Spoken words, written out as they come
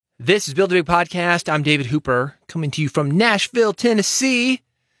This is Build a Big Podcast. I'm David Hooper, coming to you from Nashville, Tennessee.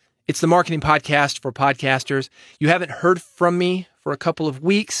 It's the marketing podcast for podcasters. You haven't heard from me for a couple of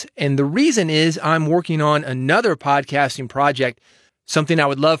weeks, and the reason is I'm working on another podcasting project, something I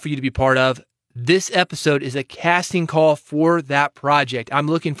would love for you to be part of. This episode is a casting call for that project. I'm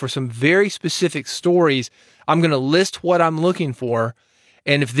looking for some very specific stories. I'm going to list what I'm looking for,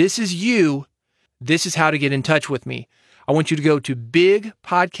 and if this is you, this is how to get in touch with me. I want you to go to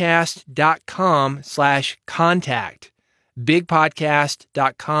bigpodcast.com/contact.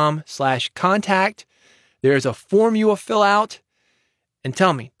 bigpodcast.com/contact. There's a form you will fill out and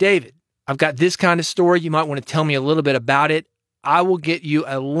tell me, David, I've got this kind of story. You might want to tell me a little bit about it. I will get you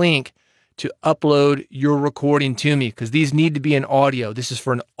a link to upload your recording to me because these need to be in audio. This is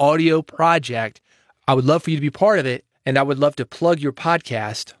for an audio project. I would love for you to be part of it, and I would love to plug your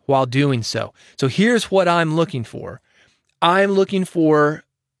podcast while doing so. So here's what I'm looking for. I'm looking for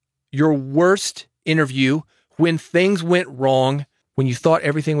your worst interview when things went wrong, when you thought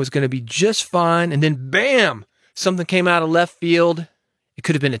everything was going to be just fine, and then bam, something came out of left field. It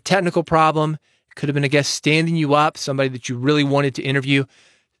could have been a technical problem. It could have been a guest standing you up, somebody that you really wanted to interview.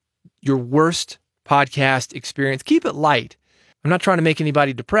 Your worst podcast experience. Keep it light. I'm not trying to make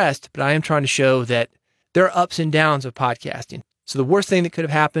anybody depressed, but I am trying to show that there are ups and downs of podcasting. So the worst thing that could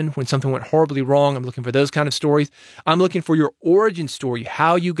have happened when something went horribly wrong, I'm looking for those kind of stories. I'm looking for your origin story,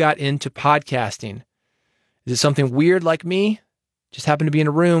 how you got into podcasting. Is it something weird like me? Just happened to be in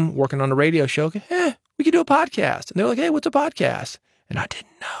a room working on a radio show. We could do a podcast. And they're like, hey, what's a podcast? And I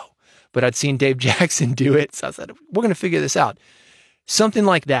didn't know. But I'd seen Dave Jackson do it. So I said, we're going to figure this out. Something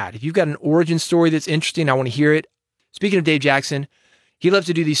like that. If you've got an origin story that's interesting, I want to hear it. Speaking of Dave Jackson, he loves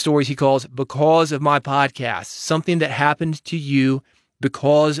to do these stories he calls because of my podcast. Something that happened to you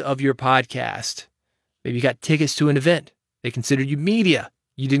because of your podcast. Maybe you got tickets to an event. They considered you media.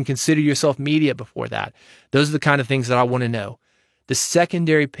 You didn't consider yourself media before that. Those are the kind of things that I want to know. The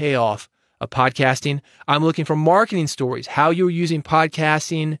secondary payoff of podcasting, I'm looking for marketing stories, how you're using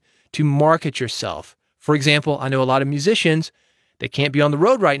podcasting to market yourself. For example, I know a lot of musicians that can't be on the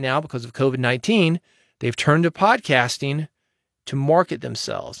road right now because of COVID-19. They've turned to podcasting to market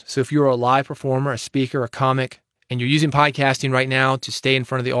themselves. So if you're a live performer, a speaker, a comic, and you're using podcasting right now to stay in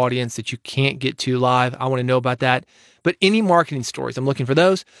front of the audience that you can't get to live, I want to know about that. But any marketing stories, I'm looking for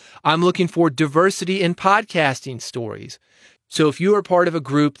those. I'm looking for diversity in podcasting stories. So if you are part of a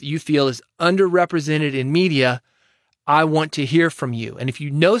group that you feel is underrepresented in media, I want to hear from you. And if you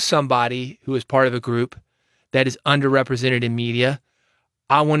know somebody who is part of a group that is underrepresented in media,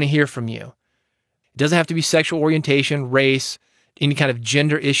 I want to hear from you. It doesn't have to be sexual orientation, race, any kind of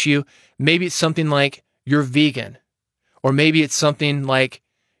gender issue. Maybe it's something like you're vegan, or maybe it's something like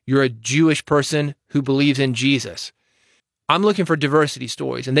you're a Jewish person who believes in Jesus. I'm looking for diversity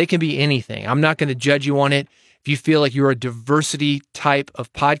stories, and they can be anything. I'm not going to judge you on it. If you feel like you're a diversity type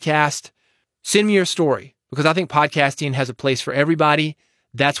of podcast, send me your story, because I think podcasting has a place for everybody.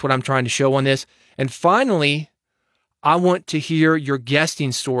 That's what I'm trying to show on this. And finally, I want to hear your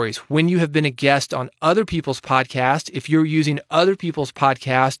guesting stories. When you have been a guest on other people's podcasts, if you're using other people's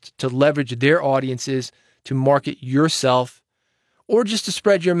podcasts to leverage their audiences to market yourself, or just to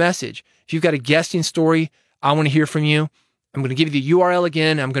spread your message. If you've got a guesting story, I want to hear from you. I'm going to give you the URL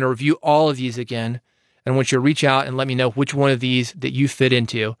again. I'm going to review all of these again. And I want you to reach out and let me know which one of these that you fit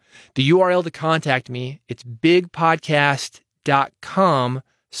into. The URL to contact me, it's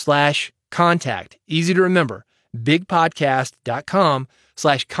bigpodcast.com/contact. Easy to remember.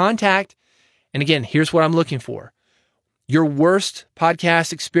 bigpodcast.com/contact. And again, here's what I'm looking for. Your worst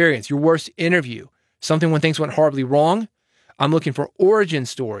podcast experience, your worst interview, something when things went horribly wrong. I'm looking for origin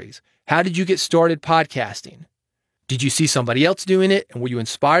stories. How did you get started podcasting? Did you see somebody else doing it and were you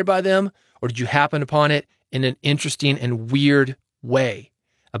inspired by them? Or did you happen upon it in an interesting and weird way?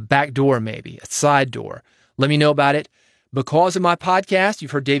 A back door maybe, a side door. Let me know about it. Because of my podcast,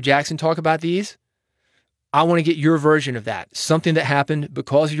 you've heard Dave Jackson talk about these. I want to get your version of that. Something that happened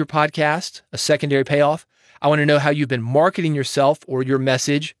because of your podcast, a secondary payoff. I want to know how you've been marketing yourself or your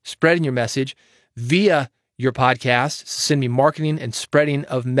message, spreading your message via your podcast. Send me marketing and spreading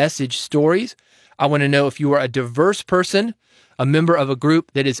of message stories. I want to know if you are a diverse person, a member of a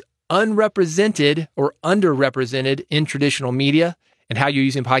group that is unrepresented or underrepresented in traditional media, and how you're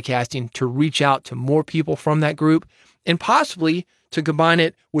using podcasting to reach out to more people from that group, and possibly to combine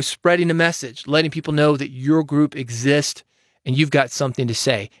it with spreading a message, letting people know that your group exists and you've got something to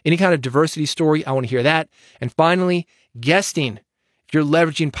say. Any kind of diversity story, I want to hear that. And finally, guesting. If you're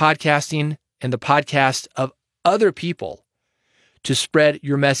leveraging podcasting and the podcast of other people to spread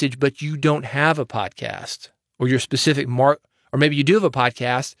your message, but you don't have a podcast, or your specific Or maybe you do have a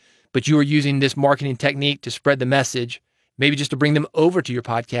podcast, but you are using this marketing technique to spread the message, maybe just to bring them over to your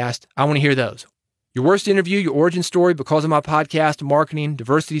podcast. I want to hear those. Your worst interview, your origin story because of my podcast, marketing,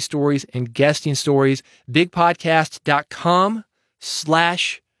 diversity stories, and guesting stories,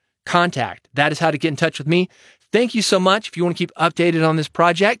 bigpodcast.com/contact. That is how to get in touch with me. Thank you so much. If you want to keep updated on this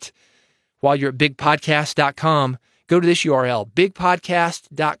project while you're at bigpodcast.com, go to this URL,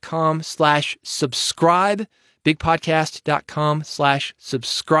 bigpodcast.com/subscribe,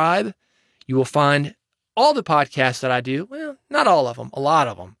 bigpodcast.com/subscribe. You will find all the podcasts that I do. Well, not all of them, a lot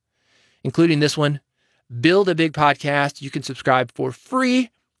of them, including this one, Build a Big Podcast. You can subscribe for free.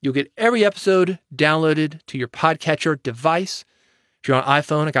 You'll get every episode downloaded to your podcatcher device. If you're on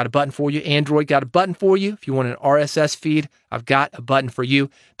iPhone, I got a button for you. Android, got a button for you. If you want an RSS feed, I've got a button for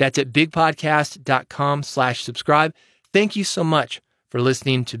you. That's at bigpodcast.com/subscribe. Thank you so much for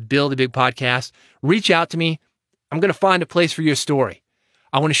listening to Build a Big Podcast. Reach out to me. I'm going to find a place for your story.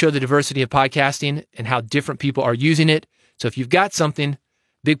 I want to show the diversity of podcasting and how different people are using it. So if you've got something,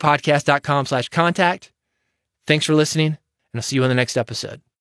 bigpodcast.com/contact. Thanks for listening, and I'll see you on the next episode.